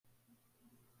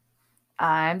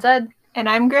I'm Zed. And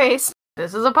I'm Grace.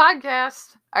 This is a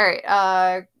podcast. All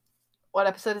right, what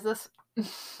episode is this?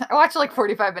 I watched it like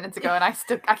 45 minutes ago and I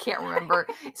can't remember.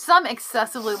 Some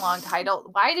excessively long title.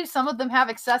 Why do some of them have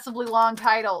excessively long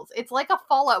titles? It's like a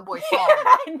Fall Out Boy song.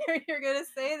 I knew you were going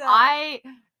to say that. I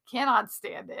cannot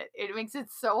stand it. It makes it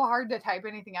so hard to type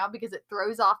anything out because it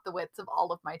throws off the widths of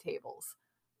all of my tables.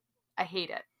 I hate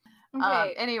it.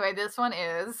 Okay. Anyway, this one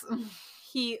is...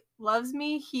 He loves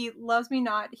me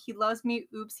not. He loves me,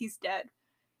 oops, he's dead.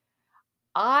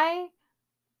 I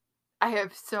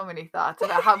have so many thoughts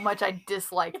about how much I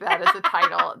dislike that as a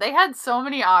title. They had so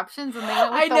many options and they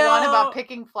went with the one about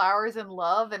picking flowers and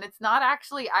love, and it's not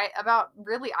actually about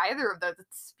really either of those.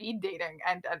 It's speed dating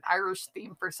and an Irish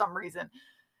theme for some reason.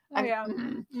 Yeah.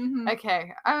 Mm-hmm.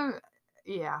 Okay.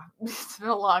 Yeah. It's been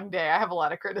a long day. I have a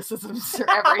lot of criticisms for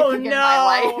everything in my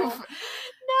life.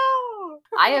 No.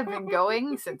 I have been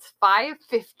going since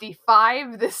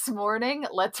 5:55 this morning.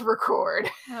 Let's record.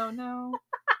 Oh no.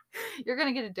 You're going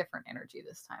to get a different energy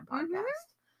this time, podcast.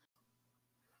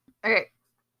 Mm-hmm. Okay.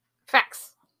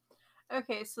 Facts.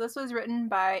 Okay, so this was written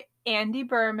by Andy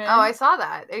Berman. Oh, I saw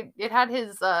that. It had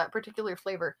his particular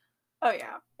flavor. Oh,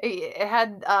 yeah. It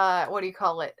had, what do you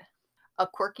call it? A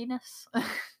quirkiness.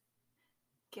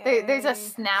 There's a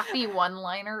snappy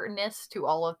one-liner-ness to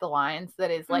all of the lines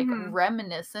that is like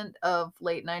reminiscent of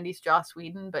late 90s Joss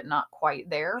Whedon, but not quite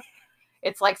there.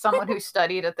 It's like someone who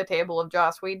studied at the table of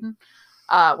Joss Whedon,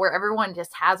 where everyone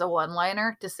just has a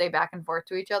one-liner to say back and forth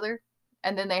to each other,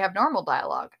 and then they have normal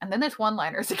dialogue, and then there's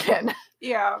one-liners again.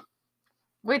 Yeah.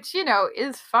 Which,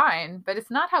 is fine, but it's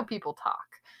not how people talk.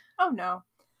 Oh, no.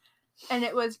 And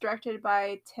it was directed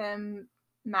by Tim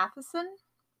Matheson.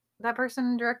 That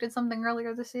person directed something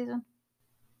earlier this season?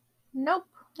 Nope.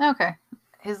 Okay.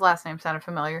 His last name sounded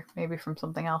familiar, maybe from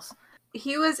something else.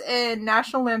 He was in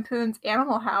National Lampoon's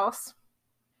Animal House.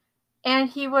 And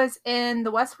he was in The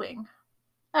West Wing.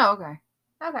 Oh, okay.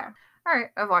 Okay. All right.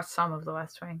 I've watched some of The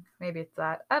West Wing. Maybe it's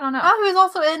that. I don't know. Oh, he was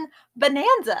also in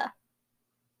Bonanza.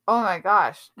 Oh my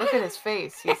gosh. Look at his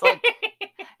face. He's like...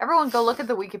 Everyone go look at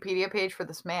the Wikipedia page for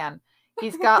this man.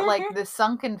 He's got like the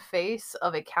sunken face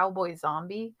of a cowboy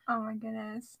zombie. Oh my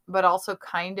goodness. But also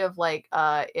kind of like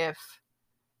if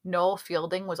Noel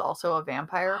Fielding was also a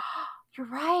vampire. You're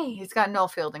right. He's got Noel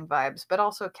Fielding vibes, but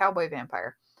also a cowboy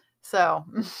vampire. So,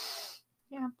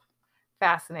 yeah.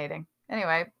 Fascinating.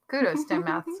 Anyway, kudos, Tim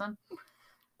Matheson.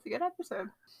 It's a good episode.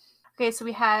 Okay, so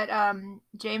we had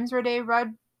James Roday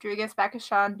Rodriguez back as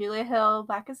Sean, Julia Hill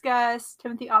back as Gus,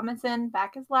 Timothy Otmanson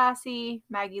back as Lassie,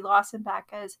 Maggie Lawson back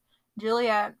as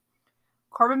Juliet,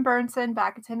 Corbin Burnson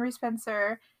back as Henry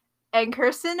Spencer, and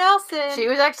Kirsten Nelson. She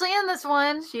was actually in this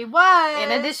one. She was.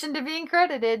 In addition to being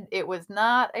credited, it was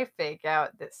not a fake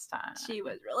out this time. She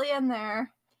was really in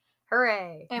there.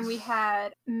 Hooray. And we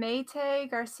had Mayte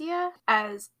Garcia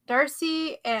as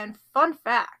Darcy, and fun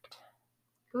fact.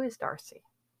 Who is Darcy?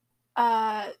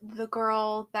 The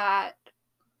girl that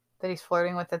he's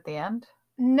flirting with at the end?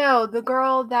 No, the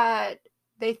girl that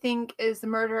they think is the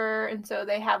murderer, and so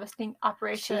they have a sting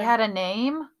operation. She had a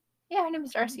name? Yeah, her name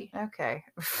is Darcy. Okay.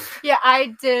 Yeah,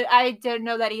 I didn't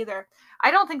know that either. I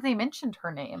don't think they mentioned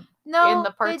her name in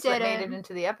the parts that made it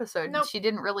into the episode. Nope. She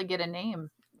didn't really get a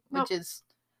name, which is,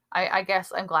 I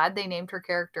guess I'm glad they named her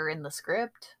character in the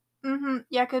script. Mm-hmm.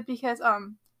 Yeah, because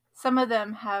some of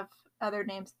them have other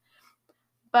names.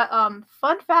 But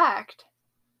fun fact,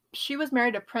 she was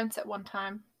married to Prince at one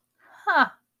time. Huh.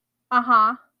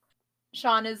 Uh-huh.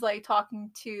 Sean is like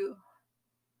talking to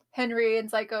Henry and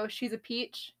it's like, oh, she's a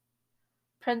peach.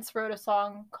 Prince wrote a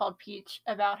song called Peach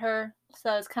about her,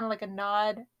 so it's kind of like a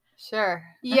nod. Sure.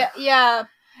 Yeah.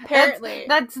 Apparently,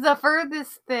 that's the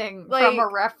furthest thing from a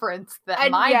reference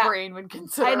that my brain would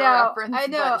consider a reference. I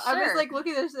know. Sure. I'm just like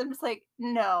looking at this. I'm just like,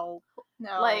 no.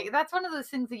 Like that's one of those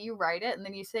things that you write it and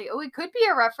then you say, oh, it could be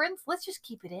a reference. Let's just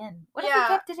keep it in. What if we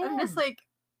kept it in? I'm just like,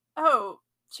 oh,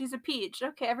 she's a peach.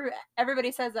 Okay,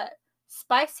 everybody says that.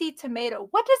 Spicy tomato.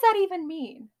 What does that even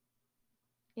mean?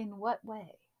 In what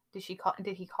way? Did he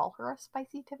call her a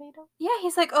spicy tomato? Yeah,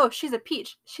 he's like, oh, she's a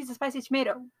peach. She's a spicy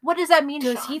tomato. What does that mean,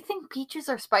 Does Sean? he think peaches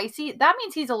are spicy? That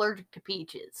means he's allergic to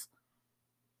peaches.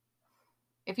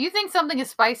 If you think something is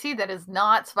spicy that is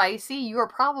not spicy, you are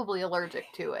probably allergic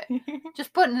to it.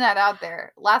 Just putting that out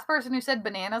there. Last person who said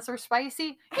bananas are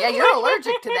spicy? Yeah, you're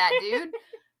allergic to that, dude.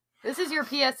 This is your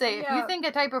PSA. If you think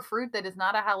a type of fruit that is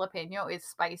not a jalapeno is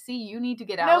spicy, you need to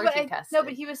get allergy tested. No,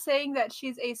 but he was saying that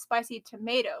she's a spicy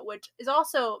tomato, which is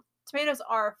also... Tomatoes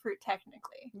are a fruit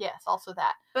technically. Yes, also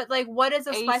that. But like, what is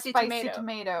a spicy tomato?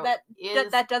 Tomato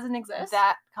that doesn't exist.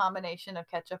 That combination of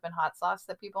ketchup and hot sauce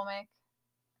that people make,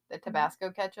 the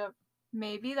Tabasco ketchup.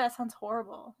 Maybe that sounds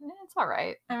horrible. It's all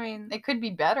right. I mean, it could be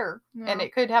better, and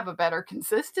it could have a better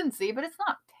consistency, but it's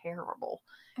not terrible.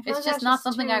 It's just not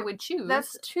something I would choose.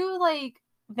 That's too, like,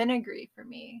 vinegary for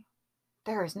me.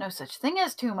 There is no such thing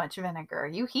as too much vinegar,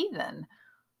 you heathen.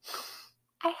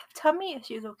 I have tummy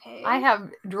issues, okay? I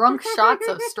have drunk shots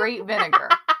of straight vinegar.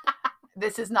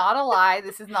 This is not a lie.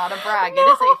 This is not a brag. No. It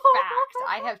is a fact.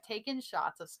 I have taken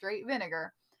shots of straight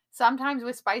vinegar, sometimes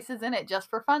with spices in it just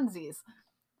for funsies.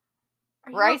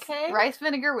 Rice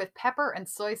vinegar with pepper and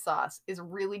soy sauce is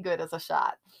really good as a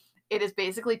shot. It is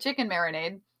basically chicken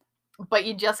marinade, but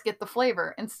you just get the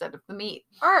flavor instead of the meat.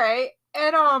 All right.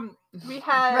 And we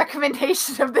had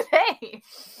recommendation of the day.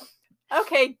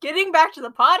 Okay, getting back to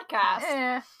the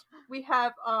podcast. We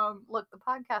have look, the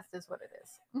podcast is what it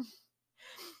is.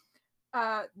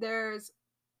 There's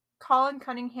Colin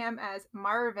Cunningham as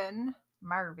Marvin.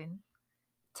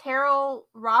 Terrell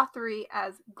Rothery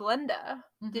as Glenda.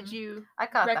 Mm-hmm. Did you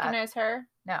recognize her?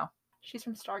 No. She's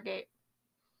from Stargate.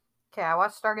 Okay, I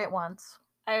watched Stargate once.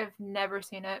 I've never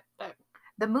seen it, but...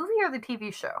 The movie or the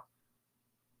TV show?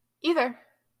 Either.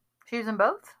 She was in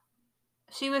both?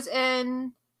 She was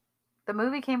in... The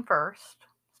movie came first.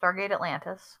 Stargate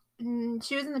Atlantis.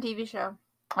 She was in the TV show.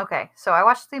 Okay, so I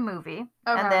watched the movie,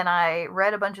 and then I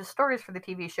read a bunch of stories for the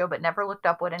TV show, but never looked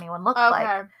up what anyone looked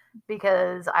like,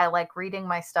 because I like reading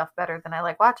my stuff better than I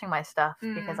like watching my stuff,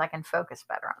 because I can focus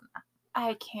better on that.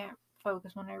 I can't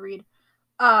focus when I read.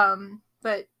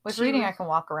 But with reading, I can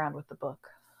walk around with the book.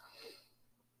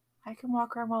 I can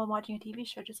walk around while I'm watching a TV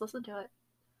show. Just listen to it.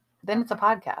 Then it's a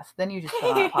podcast. Then you just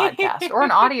put on a podcast or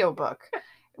an audiobook.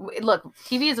 Look,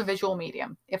 TV is a visual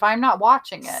medium. If I'm not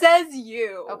watching it... Says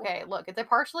you. Okay, look, it's a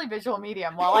partially visual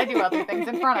medium while I do other things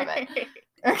in front of it.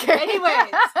 Okay.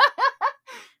 Anyways.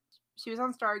 She was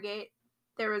on Stargate.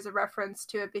 There was a reference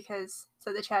to it because...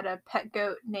 So that she had a pet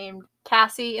goat named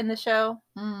Cassie in the show.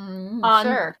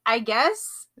 Sure. I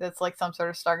guess... It's like some sort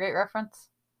of Stargate reference?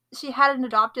 She had an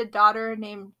adopted daughter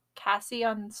named Cassie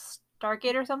on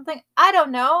Stargate or something. I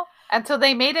don't know. And so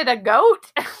they made it a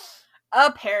goat?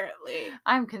 Apparently.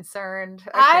 I'm concerned.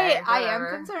 Okay, I am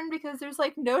concerned because there's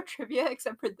like no trivia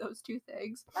except for those two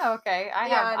things. Oh, okay.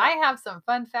 I have some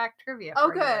fun fact trivia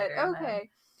for you later, okay.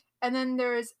 And then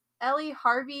there's Ellie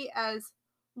Harvey as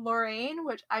Lorraine,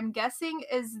 which I'm guessing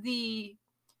is the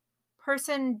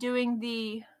person doing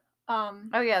the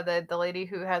Oh yeah, the lady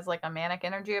who has like a manic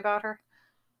energy about her.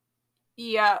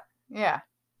 Yeah.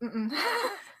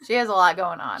 She has a lot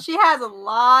going on. She has a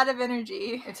lot of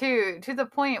energy. To the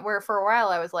point where for a while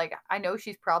I was like, I know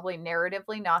she's probably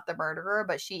narratively not the murderer,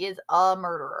 but she is a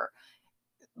murderer.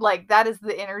 Like, that is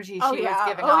the energy she was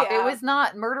giving off. Yeah. It was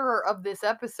not murderer of this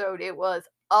episode. It was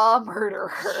a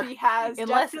murderer. She has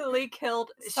definitely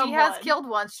killed someone. She has killed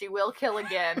once. She will kill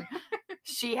again.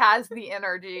 She has the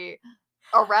energy.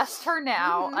 Arrest her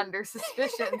now under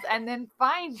suspicions and then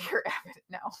find your evidence.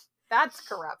 No, that's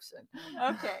corruption.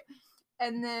 Okay.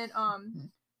 And then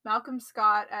Malcolm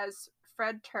Scott as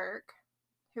Fred Turk,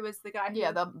 who is the guy who...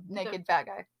 Yeah, the naked fat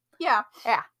guy. Yeah.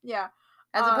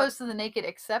 As opposed to the naked,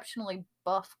 exceptionally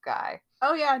buff guy.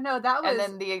 Oh, yeah, no, that was... And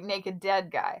then the naked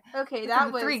dead guy. Okay,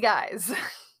 that was... 3 guys.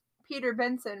 Peter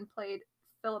Benson played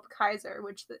Philip Kaiser,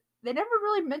 which they never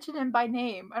really mentioned him by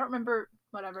name. I don't remember,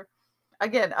 whatever.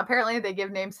 Again, apparently they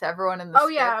give names to everyone in the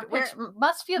script, which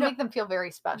must make them feel very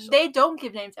special. They don't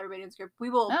give names to everybody in the script. We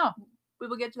will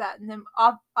get to that. And then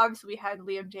obviously we had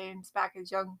Liam James back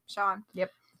as young Sean.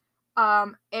 Yep.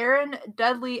 Aaron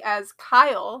Dudley as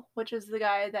Kyle, which is the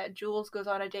guy that Jules goes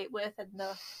on a date with in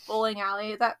the bowling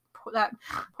alley. That poor I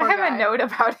have guy. A note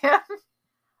about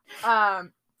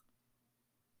him.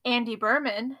 Andy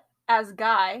Berman as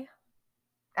Guy.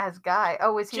 As Guy?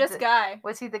 Oh, was he Guy?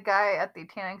 Was he the guy at the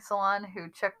tanning salon who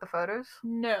checked the photos?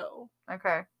 No.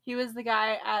 Okay. He was the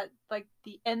guy at like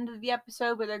the end of the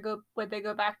episode where they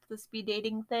go back to the speed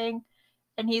dating thing,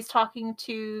 and he's talking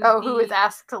to who was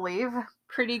asked to leave?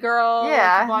 Pretty girl,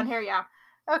 with blonde hair, yeah.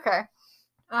 Okay.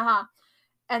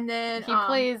 And then he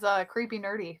plays creepy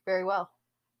nerdy very well.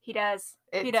 He does.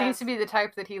 It seems to be the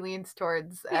type that he leans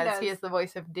towards, he is the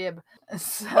voice of Dib.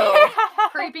 So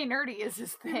creepy nerdy is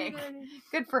his thing.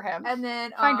 Good for him. And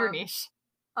then find your niche.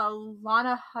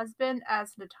 Alana Husband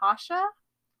as Natasha.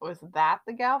 Was that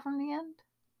the gal from the end?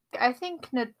 I think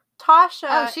Natasha.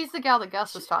 Oh, she's the gal that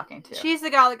Gus was talking to. She's the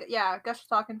gal that Gus was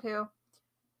talking to.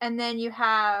 And then you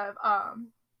have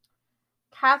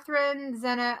Catherine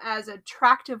Zena as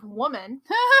attractive woman.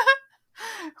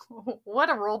 What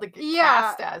a role to get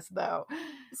cast as, though.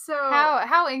 So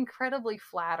how incredibly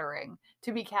flattering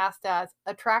to be cast as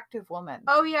attractive woman.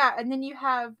 Oh yeah, and then you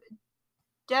have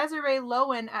Desiree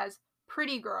Lowen as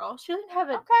pretty girl. She doesn't have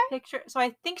a picture, so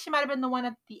I think she might have been the one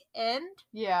at the end.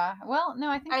 Yeah. Well, no,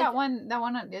 I think that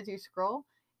one as you scroll,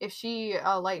 if she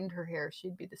lightened her hair,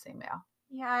 she'd be the same now.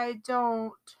 Yeah, I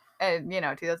don't. And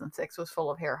 2006 was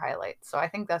full of hair highlights, so I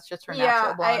think that's just her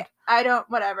natural blonde. I don't.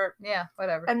 Whatever. Yeah,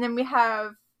 whatever. And then we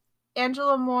have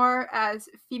Angela Moore as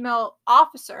female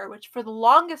officer, which for the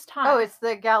longest time. Oh, it's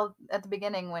the gal at the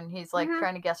beginning when he's like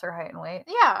trying to guess her height and weight.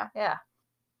 Yeah. Yeah.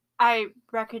 I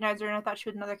recognized her and I thought she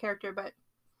was another character,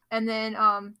 and then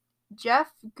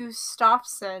Jeff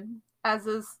Gustafson as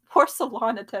his poor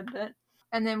salon attendant.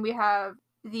 And then we have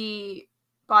the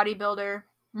bodybuilder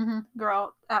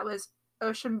girl that was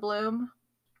Ocean Bloom.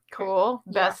 Cool.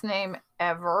 Best name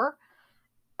ever.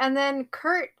 And then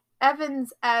Kurt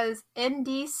Evans as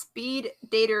ND Speed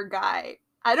Dater Guy.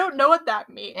 I don't know what that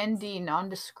means. ND,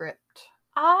 nondescript.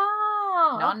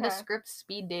 Oh, nondescript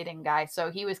speed dating guy.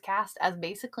 So he was cast as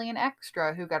basically an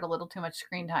extra who got a little too much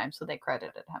screen time, so they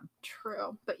credited him.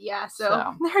 True. But yeah,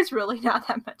 so there's really not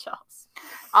that much else.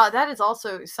 That is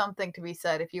also something to be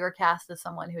said. If you are cast as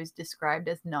someone who is described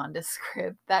as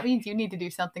nondescript, that means you need to do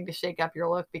something to shake up your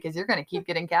look, because you're going to keep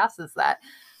getting cast as that.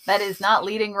 That is not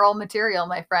leading role material,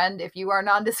 my friend, if you are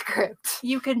nondescript.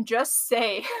 You can just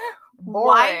say boring.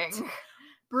 White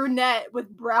brunette with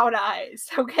brown eyes.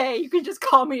 Okay, you can just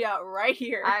call me out right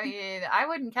here. I mean, I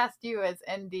wouldn't cast you as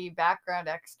ND background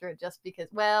extra just because,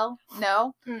 well,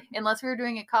 no. Unless we were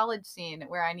doing a college scene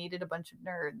where I needed a bunch of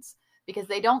nerds. Because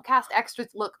they don't cast extras.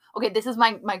 Look, okay, this is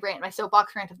my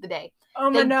soapbox rant of the day.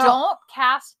 They don't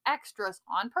cast extras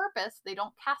on purpose. They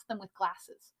don't cast them with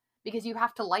glasses. Because you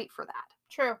have to light for that.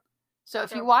 True. So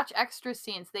if you watch extra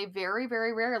scenes, they very,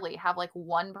 very rarely have like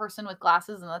one person with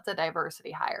glasses, and that's a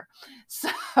diversity hire. So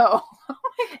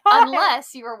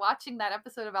unless you were watching that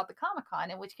episode about the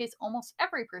Comic-Con, in which case almost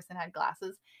every person had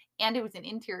glasses, and it was an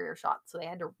interior shot, so they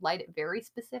had to light it very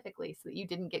specifically so that you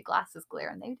didn't get glasses glare,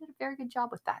 and they did a very good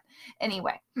job with that.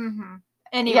 Anyway.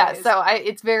 Yeah, so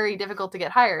it's very difficult to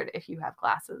get hired if you have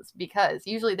glasses, because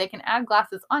usually they can add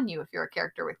glasses on you if you're a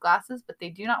character with glasses, but they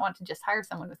do not want to just hire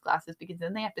someone with glasses, because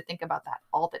then they have to think about that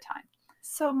all the time.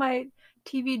 So my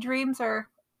TV dreams are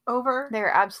over?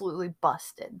 They're absolutely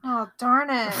busted. Oh, darn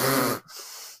it.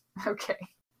 Okay.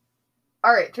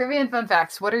 All right, trivia and fun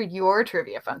facts. What are your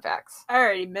trivia fun facts? I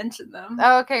already mentioned them.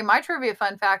 Okay, my trivia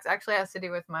fun facts actually has to do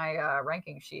with my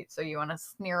ranking sheet, so you want to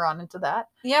sneer on into that?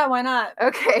 Yeah, why not?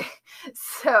 Okay,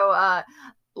 so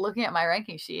looking at my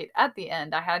ranking sheet, at the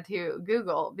end, I had to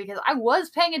Google, because I was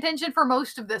paying attention for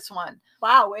most of this one.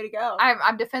 Wow, way to go.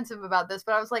 I'm defensive about this,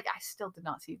 but I was like, I still did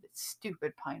not see the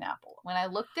stupid pineapple. When I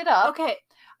looked it up. Okay.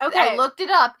 I looked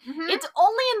it up. It's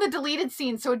only in the deleted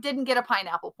scene, so it didn't get a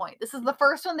pineapple point. This is the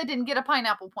first one that didn't get a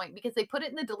pineapple point, because they put it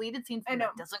in the deleted scenes, and it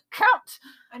doesn't count.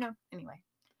 I know. Anyway.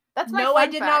 That's my I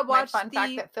did not watch my fun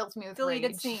fact that fills me with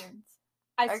deleted rage. Scenes.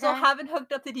 I still haven't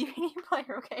hooked up the DVD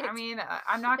player, okay? I mean,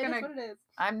 I'm not gonna.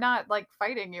 I'm not like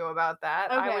fighting you about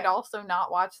that. Okay. I would also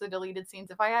not watch the deleted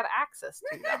scenes if I had access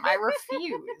to them. I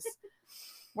refuse.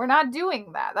 We're not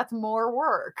doing that. That's more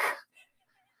work.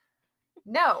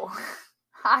 No,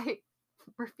 I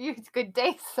refuse. Good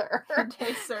day, sir. Good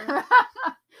day, sir.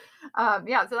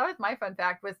 Yeah. So that was my fun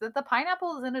fact, was that the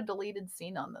pineapple is in a deleted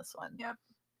scene on this one. Yep.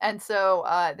 And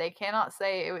so they cannot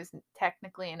say it was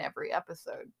technically in every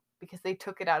episode, because they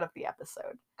took it out of the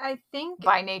episode. I think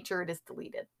by nature it is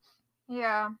deleted.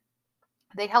 Yeah.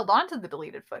 They held on to the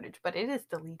deleted footage, but it is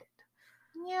deleted.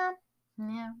 Yeah.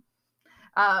 Yeah.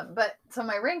 But so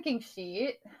my ranking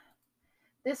sheet,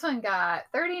 this one got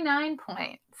 39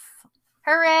 points.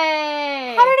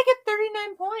 Hooray! How did it get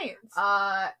 39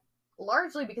 points?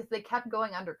 Largely because they kept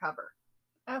going undercover.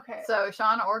 Okay. So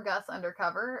Sean or Gus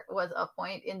undercover was a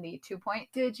point in the 2-point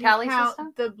Did you tally count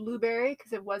system. The blueberry?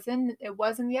 Because it was in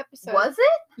the episode. Was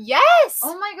it? Yes!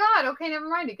 Oh my god. Okay, never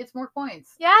mind. It gets more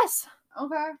points. Yes!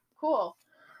 Okay, cool.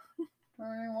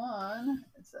 21.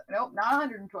 Nope, not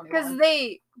 121. Because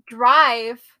they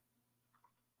drive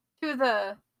to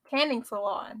the tanning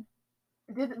salon.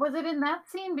 Was it in that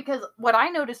scene? Because what I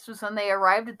noticed was when they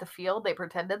arrived at the field, they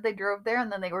pretended they drove there,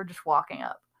 and then they were just walking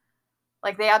up.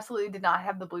 Like, they absolutely did not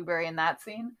have the blueberry in that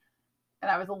scene.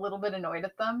 And I was a little bit annoyed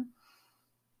at them.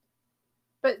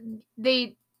 But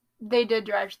they did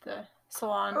drive to the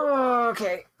salon.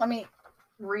 Okay, let me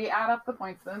re-add up the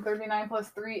points then. 39 plus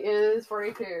 3 is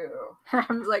 42. I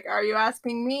was like, are you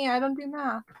asking me? I don't do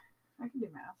math. I can do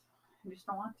math. I just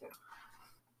don't want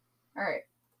to. Alright.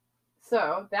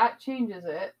 So, that changes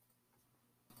it.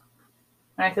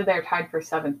 When I said they were tied for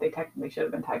 7th, they technically should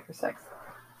have been tied for 6th.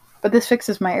 But this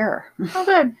fixes my error. Oh,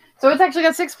 good. So it's actually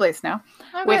got 6th place now.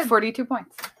 Oh, with good. 42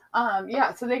 points.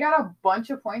 Yeah, so they got a bunch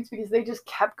of points because they just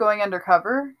kept going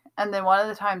undercover. And then one of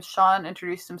the times Sean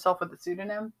introduced himself with a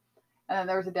pseudonym, and then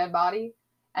there was a dead body.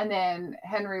 And then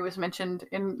Henry was mentioned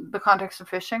in the context of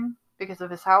fishing because of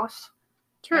his house.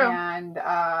 True. And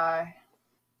the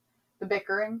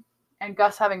bickering. And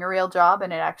Gus having a real job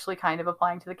and it actually kind of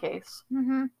applying to the case.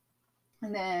 Mm-hmm.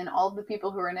 And then all of the people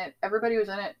who were in it, everybody who's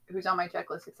in it who's on my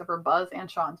checklist except for Buzz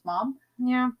and Sean's mom.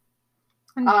 Yeah.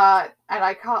 And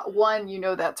I caught one,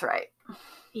 that's right.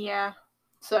 Yeah.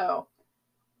 So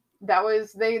that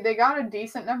was, they got a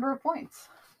decent number of points.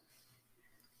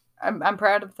 I'm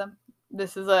proud of them.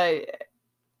 This is a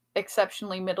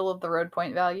exceptionally middle of the road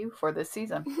point value for this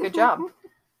season. Good job.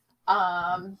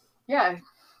 Yeah,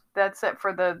 that's it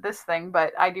for this thing,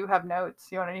 but I do have notes.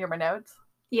 You want to hear my notes?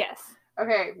 Yes.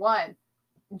 Okay, 1.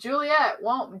 Juliet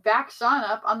won't back Sean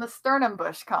up on the sternum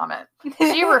bush comment.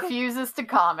 She refuses to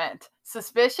comment.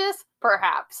 Suspicious?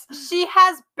 Perhaps. She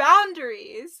has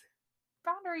boundaries.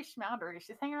 Boundaries.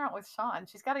 She's hanging out with Sean.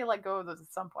 She's got to let go of those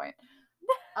at some point.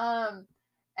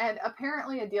 And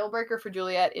apparently a deal breaker for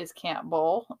Juliet is can't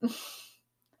bowl.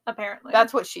 Apparently.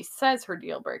 That's what she says her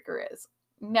deal breaker is.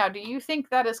 Now, do you think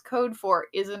that is code for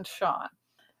isn't Sean?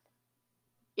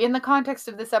 In the context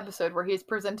of this episode where he's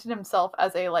presented himself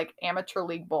as a, amateur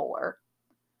league bowler,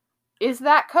 is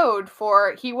that code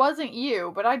for he wasn't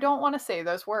you, but I don't want to say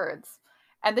those words?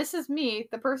 And this is me,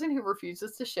 the person who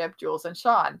refuses to ship Jules and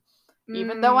Sean.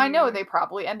 Even though I know they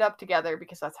probably end up together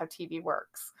because that's how TV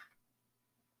works.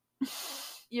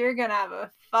 You're gonna have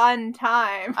a fun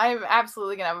time. I'm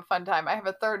absolutely gonna have a fun time. I have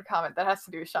a third comment that has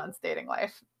to do with Sean's dating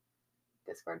life.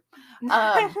 Discord.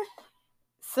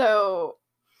 So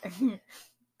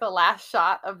the last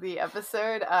shot of the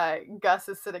episode, Gus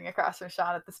is sitting across from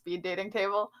Sean at the speed dating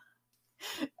table.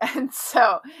 And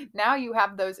so now you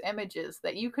have those images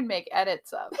that you can make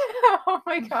edits of. Oh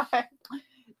my god.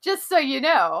 Just so you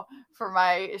know, for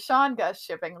my Sean Gus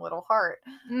shipping little heart.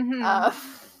 Mm-hmm.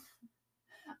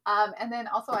 And then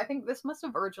also, I think this must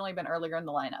have originally been earlier in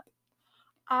the lineup.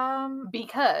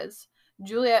 Because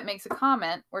Juliet makes a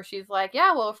comment where she's like,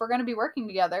 yeah, well, if we're going to be working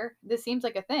together, this seems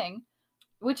like a thing.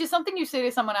 Which is something you say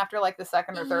to someone after, the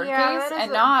second or third case,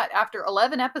 and not after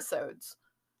 11 episodes.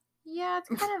 Yeah, it's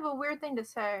kind of a weird thing to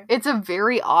say. It's a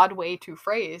very odd way to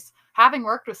phrase having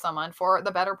worked with someone for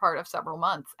the better part of several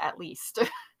months, at least.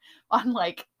 On,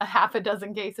 a half a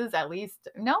dozen cases, at least.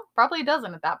 No, probably a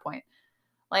dozen at that point.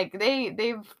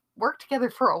 They've worked together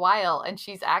for a while, and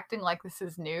she's acting like this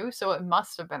is new, so it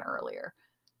must have been earlier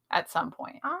at some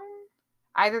point.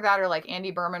 Either that or,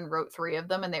 Andy Berman wrote 3 of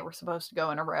them, and they were supposed to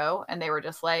go in a row, and they were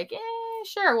just like,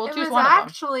 sure, we'll choose one of them. It was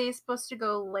actually supposed to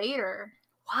go later.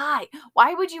 Why?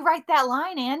 Why would you write that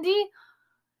line, Andy?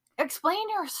 Explain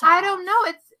yourself. I don't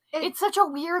know. It's such a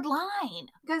weird line.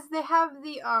 Because they have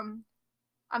the,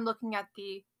 I'm looking at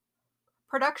the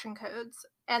production codes,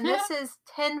 and this is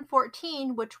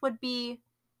 1014, which would be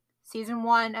season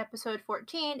 1, episode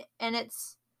 14, and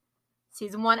it's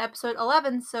season 1, episode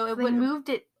 11, so it would moved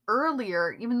it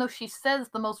earlier, even though she says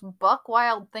the most buck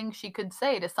wild thing she could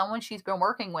say to someone she's been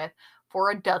working with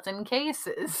for a dozen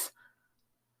cases.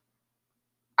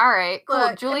 All right, cool.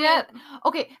 Look, Juliet.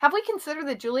 Okay, have we considered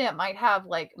that Juliet might have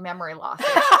memory loss?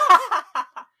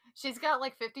 She's got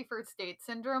 51st date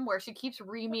syndrome where she keeps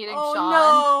re-meeting Sean.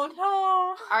 No.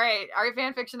 All right, our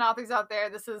fanfiction authors out there,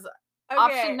 this is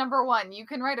option number 1. You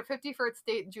can write a 51st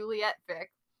date Juliet fic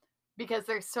because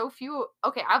there's so few.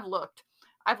 Okay, I've looked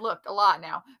a lot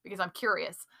now because I'm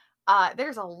curious.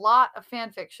 There's a lot of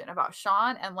fanfiction about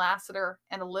Sean and Lassiter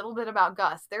and a little bit about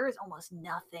Gus. There is almost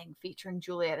nothing featuring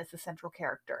Juliet as the central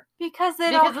character because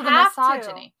of the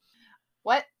misogyny.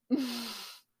 What?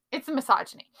 It's a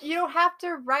misogyny. You don't have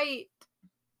to write.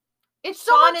 It's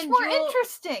so much more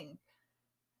interesting.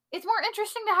 It's more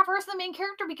interesting to have her as the main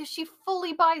character because she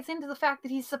fully buys into the fact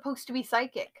that he's supposed to be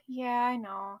psychic. Yeah, I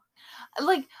know.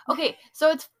 Okay,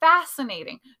 so it's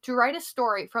fascinating to write a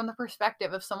story from the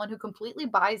perspective of someone who completely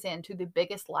buys into the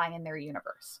biggest lie in their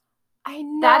universe. I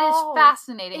know. That is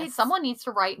fascinating. And someone needs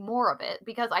to write more of it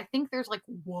because I think there's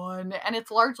one, and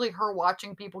it's largely her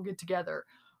watching people get together.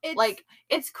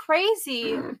 It's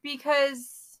crazy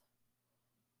because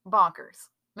bonkers.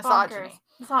 Misogyny.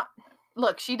 It's not.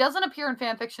 Look, she doesn't appear in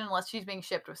fanfiction unless she's being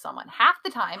shipped with someone. Half the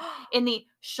time in the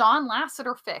Sean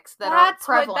Lassiter fics that are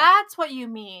prevalent. That's what you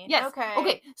mean. Yes.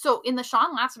 Okay. So in the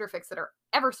Sean Lassiter fics that are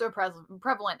ever so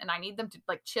prevalent, and I need them to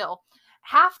chill,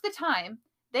 half the time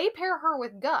they pair her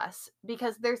with Gus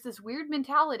because there's this weird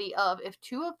mentality of if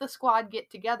 2 of the squad get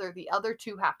together, the other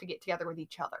 2 have to get together with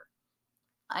each other.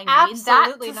 I need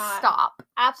that to stop.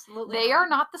 Absolutely They are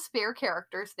not the spare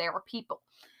characters. They are people.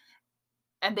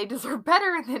 And they deserve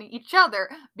better than each other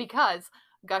because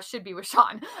Gus should be with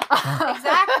Sean.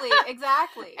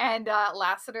 Exactly. And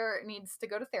Lassiter needs to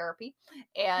go to therapy.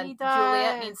 And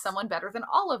Juliet needs someone better than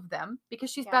all of them because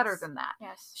she's better than that.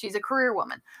 Yes. She's a career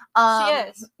woman. She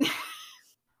is.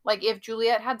 Like, if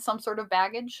Juliet had some sort of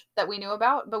baggage that we knew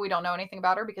about, but we don't know anything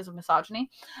about her because of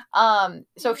misogyny.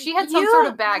 So if she had some sort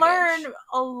of baggage. You learn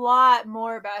a lot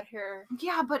more about her.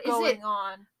 Yeah, but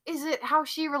is it how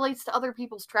she relates to other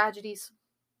people's tragedies?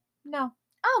 No.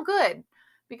 Oh, good.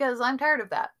 Because I'm tired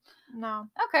of that. No.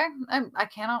 Okay. I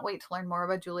cannot wait to learn more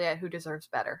about Juliet, who deserves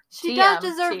better. She does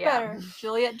deserve better.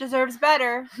 Juliet deserves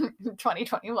better.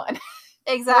 2021.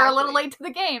 Exactly. We're a little late to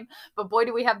the game, but boy,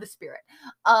 do we have the spirit.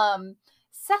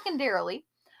 Secondarily,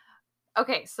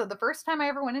 okay, so the first time I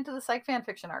ever went into the psych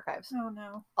fanfiction archives. Oh,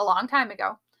 no. A long time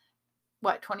ago.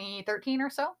 What, 2013 or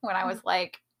so? When I was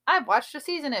like, I've watched a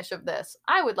season-ish of this.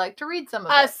 I would like to read some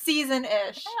of it. A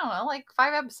season-ish. I don't know, like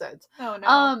 5 episodes. Oh,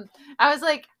 no. I was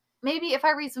like, maybe if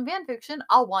I read some fanfiction,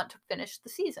 I'll want to finish the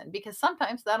season. Because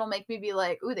sometimes that'll make me be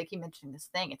like, ooh, they keep mentioning this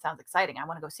thing. It sounds exciting. I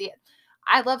want to go see it.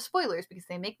 I love spoilers because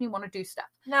they make me want to do stuff.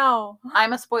 No.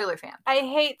 I'm a spoiler fan. I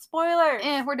hate spoilers.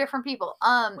 We're different people.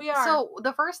 We are. So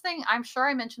the first thing, I'm sure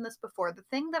I mentioned this before, the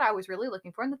thing that I was really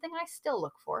looking for, and the thing I still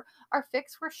look for, are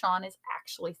fics where Sean is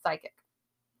actually psychic.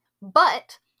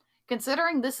 But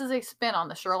considering this is a spin on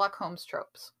the Sherlock Holmes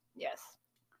tropes. Yes.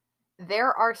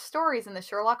 There are stories in the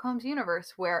Sherlock Holmes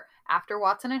universe where after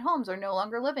Watson and Holmes are no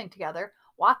longer living together,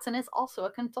 Watson is also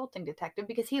a consulting detective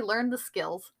because he learned the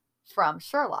skills from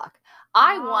Sherlock.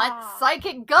 I want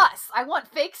Psychic Gus. I want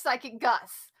fake Psychic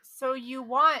Gus. So you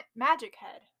want Magic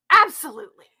Head?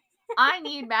 Absolutely. I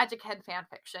need Magic Head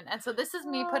fanfiction. And so this is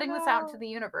me putting this out into the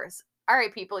universe. All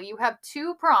right, people, you have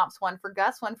 2 prompts, one for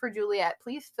Gus, one for Juliet.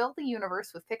 Please fill the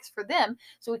universe with fics for them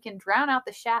so we can drown out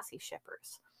the chassis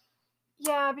shippers.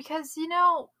 Yeah, because,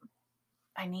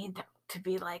 I need them to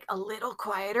be like a little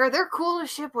quieter. They're cool to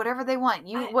ship whatever they want.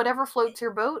 Whatever floats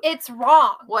your boat. It's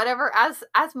wrong. Whatever, as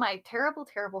my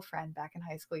terrible friend back in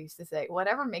high school used to say,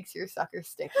 whatever makes your sucker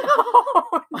sticky.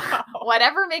 Oh, no.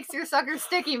 Whatever makes your sucker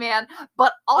sticky, man.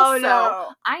 But also,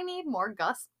 I need more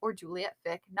Gus or Juliet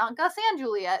fic. Not Gus and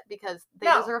Juliet, because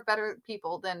they deserve better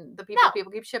people than the people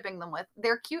people keep shipping them with.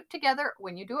 They're cute together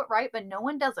when you do it right, but no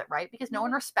one does it right because no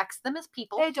one respects them as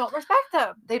people. They don't respect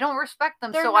them. They don't respect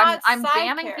them. They're so not I'm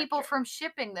banning characters. People from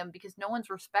shipping them because no one's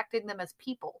respecting them as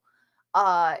people.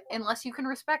 Unless you can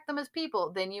respect them as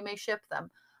people, then you may ship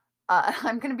them.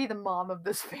 I'm gonna be the mom of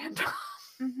this fandom.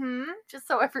 Mm-hmm. Just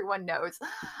so everyone knows.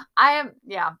 I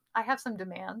have some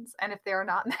demands, and if they're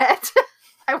not met,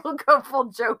 I will go full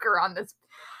Joker on this.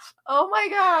 Oh my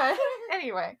god.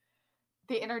 Anyway,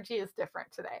 the energy is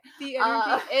different today. The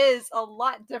energy is a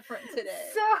lot different today.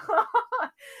 So,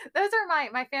 those are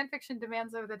my fanfiction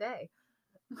demands of the day.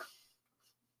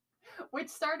 Which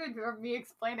started from me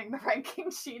explaining the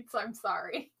ranking sheets, I'm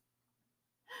sorry.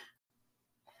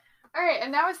 Alright,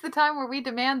 and now is the time where we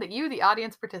demand that you, the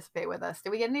audience, participate with us. Did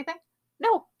we get anything?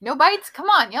 No. No bites? Come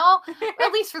on, y'all.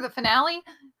 At least for the finale.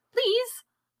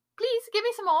 Please, give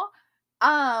me some more.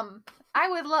 I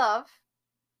would love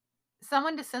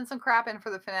someone to send some crap in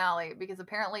for the finale, because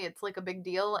apparently it's like a big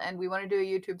deal, and we want to do a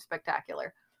YouTube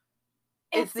spectacular.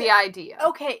 It's the idea.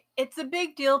 Okay, it's a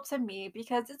big deal to me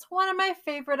because it's one of my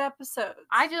favorite episodes.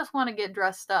 I just want to get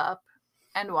dressed up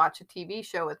and watch a TV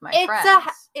show with my friends.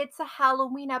 It's a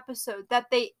Halloween episode that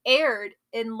they aired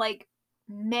in like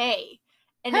May,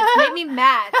 and it's made me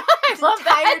mad the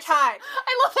entire time.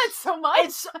 I love that so much.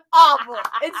 It's awful.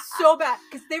 It's so bad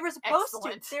because they were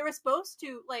supposed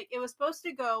to like, it was supposed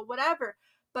to go whatever.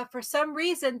 But for some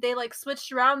reason, they like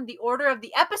switched around the order of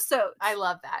the episodes. I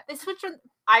love that. They switched.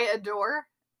 I adore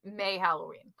May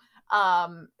Halloween.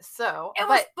 So it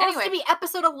was supposed to be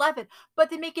episode 11, but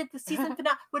they make it the season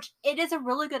finale, which it is a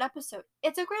really good episode.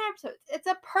 It's a great episode. It's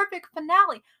a perfect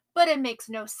finale, but it makes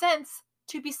no sense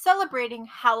to be celebrating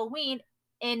Halloween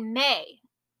in May.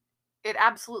 It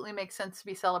absolutely makes sense to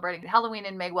be celebrating Halloween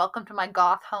in May. Welcome to my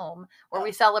goth home, where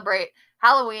we celebrate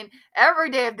Halloween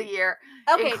every day of the year,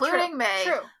 including May.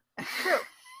 True.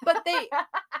 But they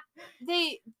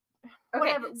okay,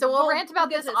 whatever. So we'll rant about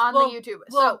this on the YouTube.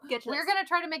 So we're going to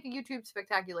try to make a YouTube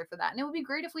spectacular for that. And it would be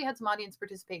great if we had some audience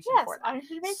participation for that.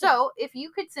 Yes, so if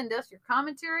you could send us your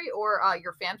commentary or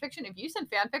your fan fiction. If you send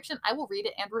fan fiction, I will read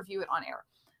it and review it on air.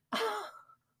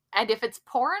 And if it's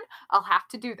porn, I'll have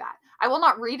to do that. I will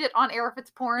not read it on air if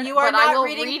it's porn. You are but not I will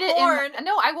reading read porn.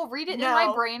 I will read it in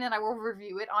my brain and I will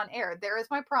review it on air. There is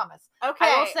my promise. Okay.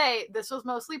 I will say this was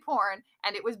mostly porn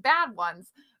and it was bad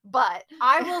ones, but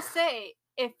I will say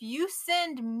if you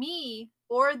send me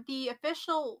or the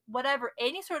official whatever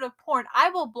any sort of porn, I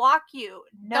will block you.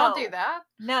 No. Don't do that.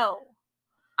 No.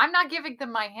 I'm not giving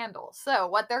them my handle. So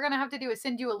what they're going to have to do is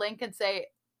send you a link and say,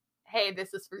 hey,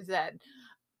 this is for Zed.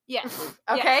 Yes.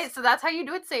 Okay, yes. so that's how you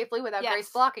do it safely without Grace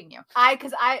blocking you.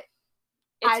 It's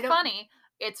funny.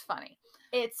 It's funny.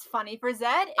 It's funny for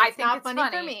Zed. It's not funny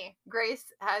for me. Grace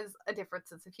has a different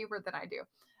sense of humor than I do.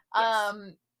 Yes.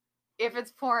 If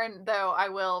it's porn, though, I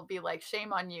will be like,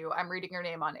 shame on you. I'm reading your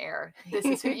name on air. This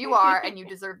is who you are, and you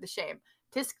deserve the shame.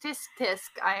 Tisk, tisk, tisk.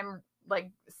 I am,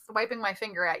 like, swiping my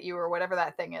finger at you or whatever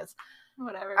that thing is.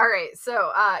 Whatever. All right,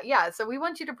 so, so we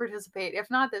want you to participate.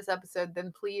 If not this episode,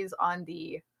 then please on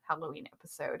the Halloween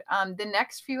episode. The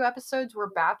next few episodes we're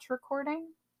batch recording.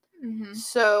 Mm-hmm.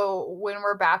 So when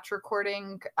we're batch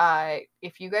recording,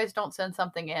 if you guys don't send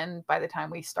something in by the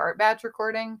time we start batch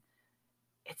recording,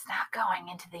 it's not going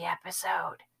into the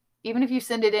episode. Even if you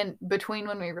send it in between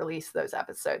when we release those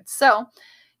episodes. So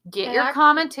get your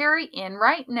commentary in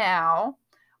right now,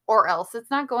 or else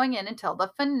it's not going in until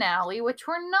the finale, which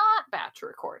we're not batch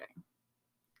recording.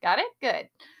 Got it? Good.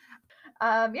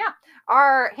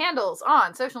 Our handles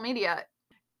on social media.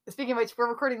 Speaking of which, we're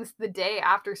recording this the day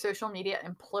after social media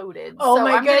imploded. Oh so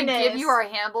my I'm goodness. going to give you our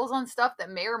handles on stuff that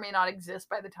may or may not exist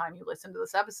by the time you listen to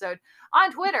this episode.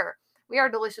 On Twitter, we are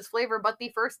Delicious Flavor, but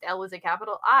the first L is a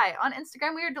capital I. On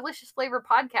Instagram, we are Delicious Flavor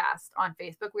Podcast. On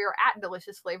Facebook, we are at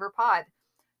Delicious Flavor Pod.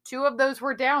 2 of those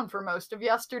were down for most of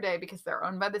yesterday because they're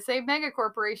owned by the same mega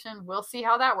corporation. We'll see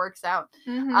how that works out.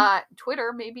 Mm-hmm.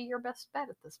 Twitter may be your best bet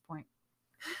at this point.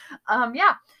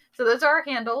 So those are our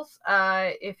handles.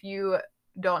 If you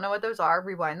don't know what those are,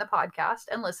 rewind the podcast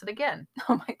and listen again.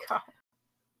 Oh my god.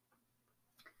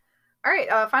 All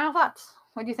right, final thoughts.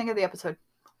 What do you think of the episode?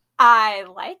 I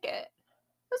like it.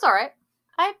 It's all right.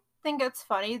 I think it's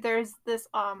funny. There's this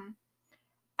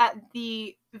at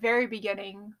the very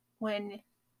beginning when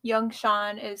young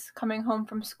Sean is coming home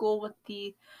from school with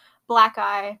the black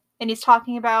eye, and he's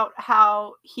talking about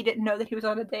how he didn't know that he was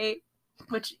on a date,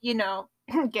 which,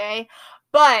 gay,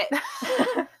 but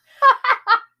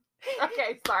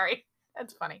okay, sorry.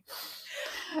 That's funny.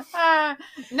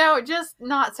 No, just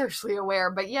not socially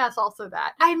aware, but yes, also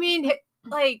that. I mean,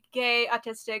 like, gay,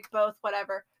 autistic, both,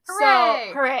 whatever. Hooray!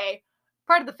 So, hooray.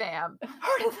 Part of the fam.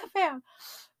 Part of the fam.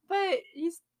 But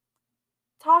he's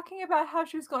talking about how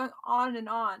she was going on,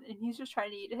 and he's just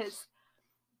trying to eat his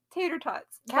tater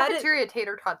tots. Cafeteria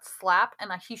tater tots slap,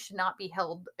 and he should not be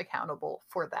held accountable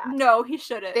for that. No, he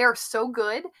shouldn't. They are so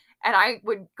good, and I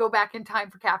would go back in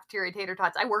time for cafeteria tater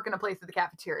tots. I work in a place with a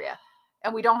cafeteria,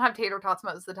 and we don't have tater tots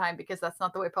most of the time because that's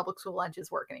not the way public school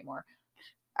lunches work anymore.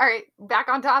 All right, back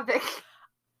on topic.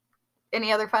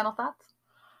 Any other final thoughts?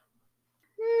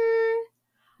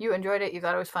 You enjoyed it? You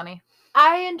thought it was funny?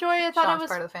 I enjoyed it. I thought Sean's it was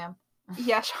part of the fam.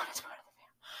 Yeah, Sean is part of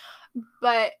the fam.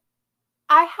 But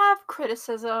I have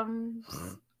criticisms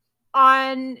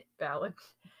on... Valid.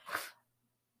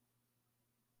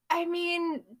 I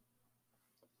mean,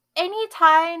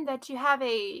 anytime that you have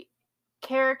a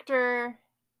character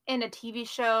in a TV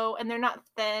show and they're not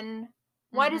thin,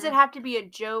 why does it have to be a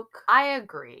joke? I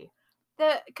agree.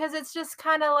 Because it's just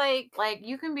kind of like... Like,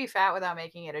 you can be fat without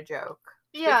making it a joke.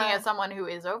 Yeah. Speaking as someone who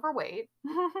is overweight.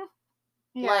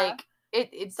 Yeah. Like,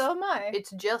 it's... So am I.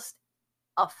 It's just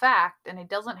a fact, and it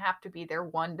doesn't have to be their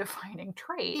one defining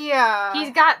trait. Yeah. He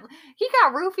got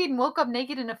roofied and woke up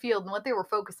naked in a field, and what they were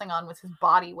focusing on was his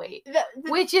body weight.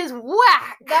 Which is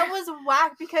whack! That was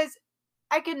whack, because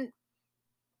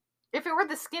if it were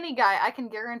the skinny guy, I can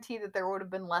guarantee that there would have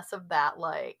been less of that,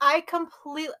 like...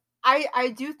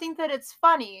 I do think that it's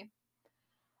funny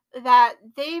that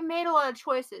they made a lot of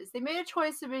choices. They made a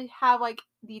choice to have, like,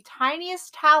 the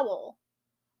tiniest towel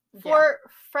for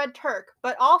Fred Turk,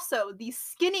 but also the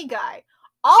skinny guy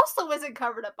also isn't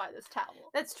covered up by this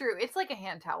towel. That's true. It's like a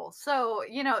hand towel. So,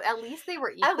 at least they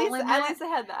were equal at least they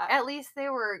had that. At least they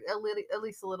were at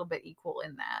least a little bit equal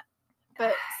in that.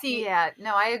 But see... Yeah,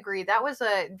 no, I agree. That was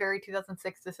a very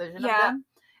 2006 decision of them.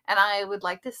 And I would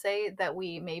like to say that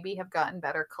we maybe have gotten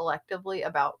better collectively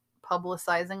about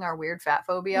publicizing our weird fat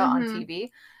phobia on TV.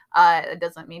 It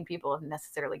doesn't mean people have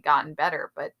necessarily gotten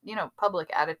better, but,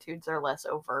 public attitudes are less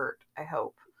overt, I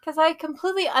hope. Because I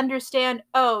completely understand,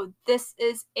 this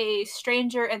is a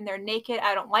stranger and they're naked,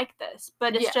 I don't like this.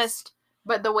 But it's just...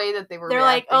 But the way that they're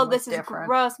like, this is different.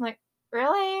 Gross. I'm like,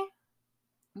 really?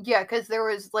 Yeah, because there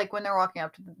was, like, when they're walking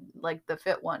up to, the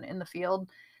fit one in the field,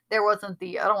 there wasn't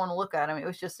I don't want to look at him. It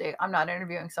was just I'm not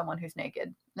interviewing someone who's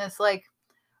naked. And it's like,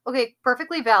 okay,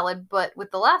 perfectly valid, but with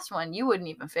the last one, you wouldn't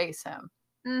even face him.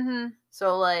 Mm-hmm.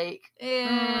 So, like...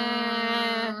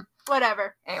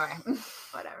 Whatever. Anyway.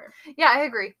 Whatever. Yeah, I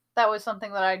agree. That was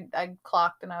something that I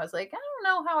clocked, and I was like, I don't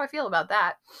know how I feel about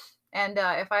that. And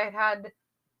if I had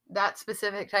that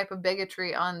specific type of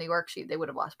bigotry on the worksheet, they would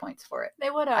have lost points for it.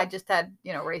 They would have. I just had,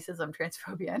 racism,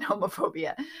 transphobia, and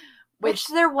homophobia, which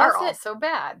there are also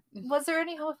bad. Was there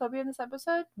any homophobia in this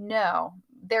episode? No.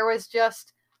 There was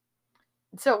just...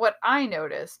 So what I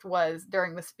noticed was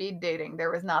during the speed dating,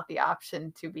 there was not the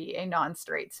option to be a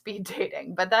non-straight speed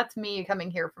dating. But that's me coming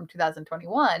here from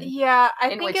 2021. Yeah, I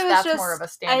think it was that's just more of a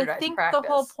standardized I think practice. The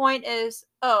whole point is,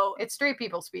 it's straight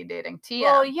people speed dating. TM.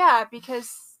 Well, yeah,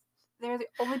 because they're the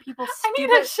only people stupid. I need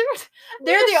a shirt.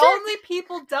 They're the only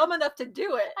people dumb enough to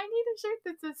do it. I need a shirt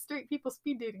that says straight people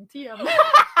speed dating TM. And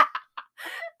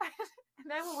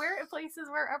I will wear it in places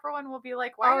where everyone will be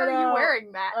like, why are you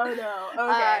wearing that? Oh, no.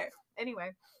 Okay.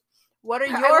 Anyway. What are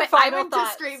your final thoughts? I went to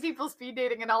straight people speed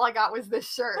dating and all I got was this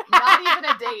shirt. Not even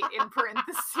a date in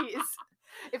parentheses.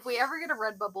 If we ever get a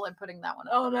Redbubble, I'm putting that one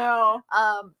up. Oh, no.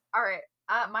 All right.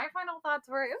 My final thoughts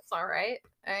were, it was all right.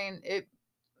 I mean, it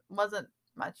wasn't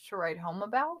much to write home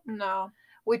about. No.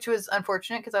 Which was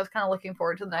unfortunate because I was kind of looking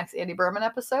forward to the next Andy Berman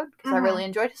episode because I really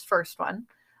enjoyed his first one.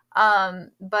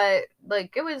 But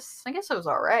like I guess it was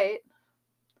all right.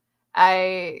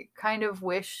 I kind of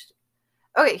wished...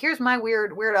 Okay, here's my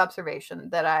weird observation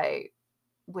that I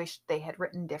wished they had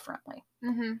written differently.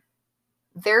 Mm-hmm.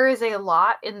 There is a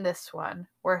lot in this one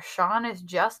where Sean is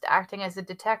just acting as a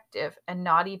detective and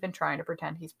not even trying to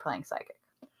pretend he's playing psychic.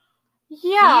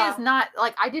 Yeah. He is not...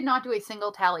 Like, I did not do a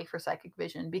single tally for psychic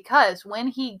vision because when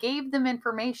he gave them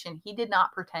information, he did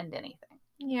not pretend anything.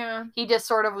 Yeah. He just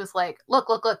sort of was like, look,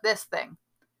 this thing.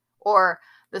 Or,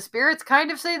 the spirits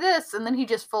kind of say this, and then he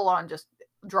just full on just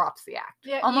drops the act.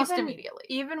 Yeah, almost immediately.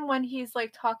 Even when he's,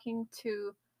 like, talking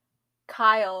to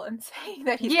Kyle and saying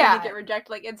that he's going to get rejected,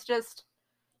 like, it's just...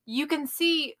 You can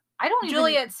see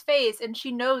Juliet's face, and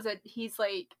she knows that he's,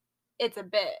 like, it's a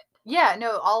bit. Yeah,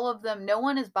 no, all of them, no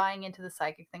one is buying into the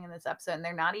psychic thing in this episode, and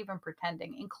they're not even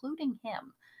pretending, including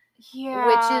him. Yeah.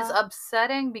 Which is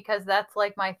upsetting because that's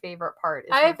like my favorite part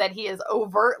is that he is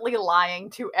overtly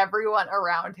lying to everyone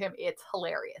around him. It's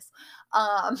hilarious.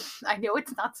 I know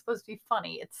it's not supposed to be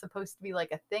funny. It's supposed to be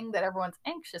like a thing that everyone's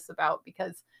anxious about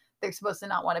because they're supposed to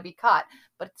not want to be caught,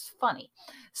 but it's funny.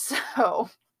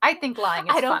 So I think lying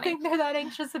is funny. I don't think they're that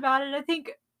anxious about it. I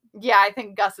think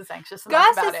Gus is anxious about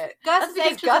it. Gus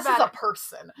is a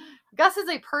person. Gus is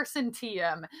a person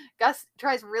TM. Gus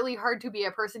tries really hard to be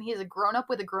a person. He is a grown-up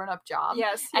with a grown-up job.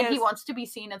 Yes. And he wants to be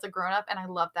seen as a grown-up, and I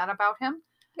love that about him.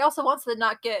 He also wants to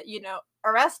not get,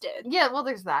 arrested. Yeah, well,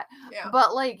 there's that. Yeah.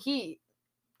 But,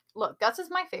 look, Gus is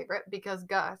my favorite because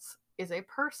Gus is a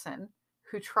person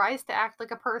who tries to act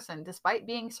like a person despite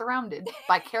being surrounded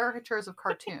by caricatures of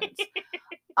cartoons.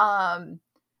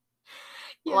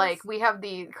 Yes. Like, we have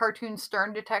the cartoon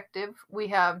Stern Detective. We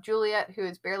have Juliet, who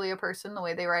is barely a person, the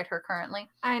way they write her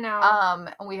currently. I know.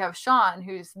 And we have Sean,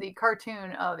 who's the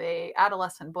cartoon of a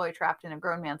adolescent boy trapped in a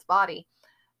grown man's body.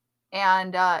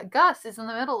 And Gus is in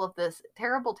the middle of this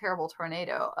terrible, terrible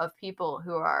tornado of people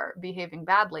who are behaving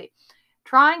badly,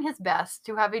 trying his best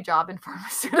to have a job in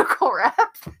pharmaceutical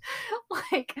rep.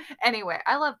 Anyway,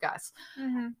 I love Gus.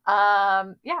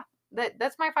 Mm-hmm.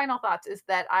 That's my final thoughts, is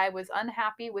that I was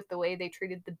unhappy with the way they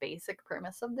treated the basic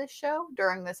premise of this show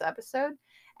during this episode.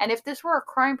 And if this were a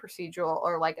crime procedural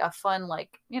or like a fun,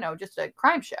 just a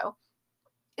crime show,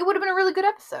 it would have been a really good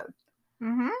episode.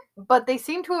 Mm-hmm. But they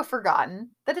seem to have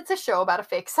forgotten that it's a show about a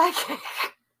fake psychic.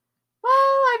 Well,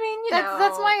 I mean,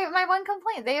 that's my one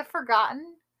complaint. They have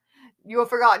forgotten. You have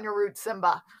forgotten your roots,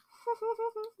 Simba.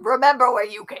 Remember where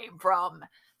you came from.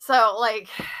 So,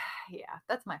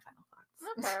 that's my final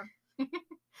thoughts. Okay.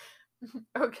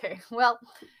 Okay, well,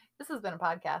 this has been a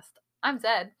podcast. I'm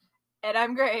Zed. And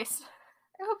I'm Grace.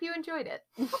 I hope you enjoyed it.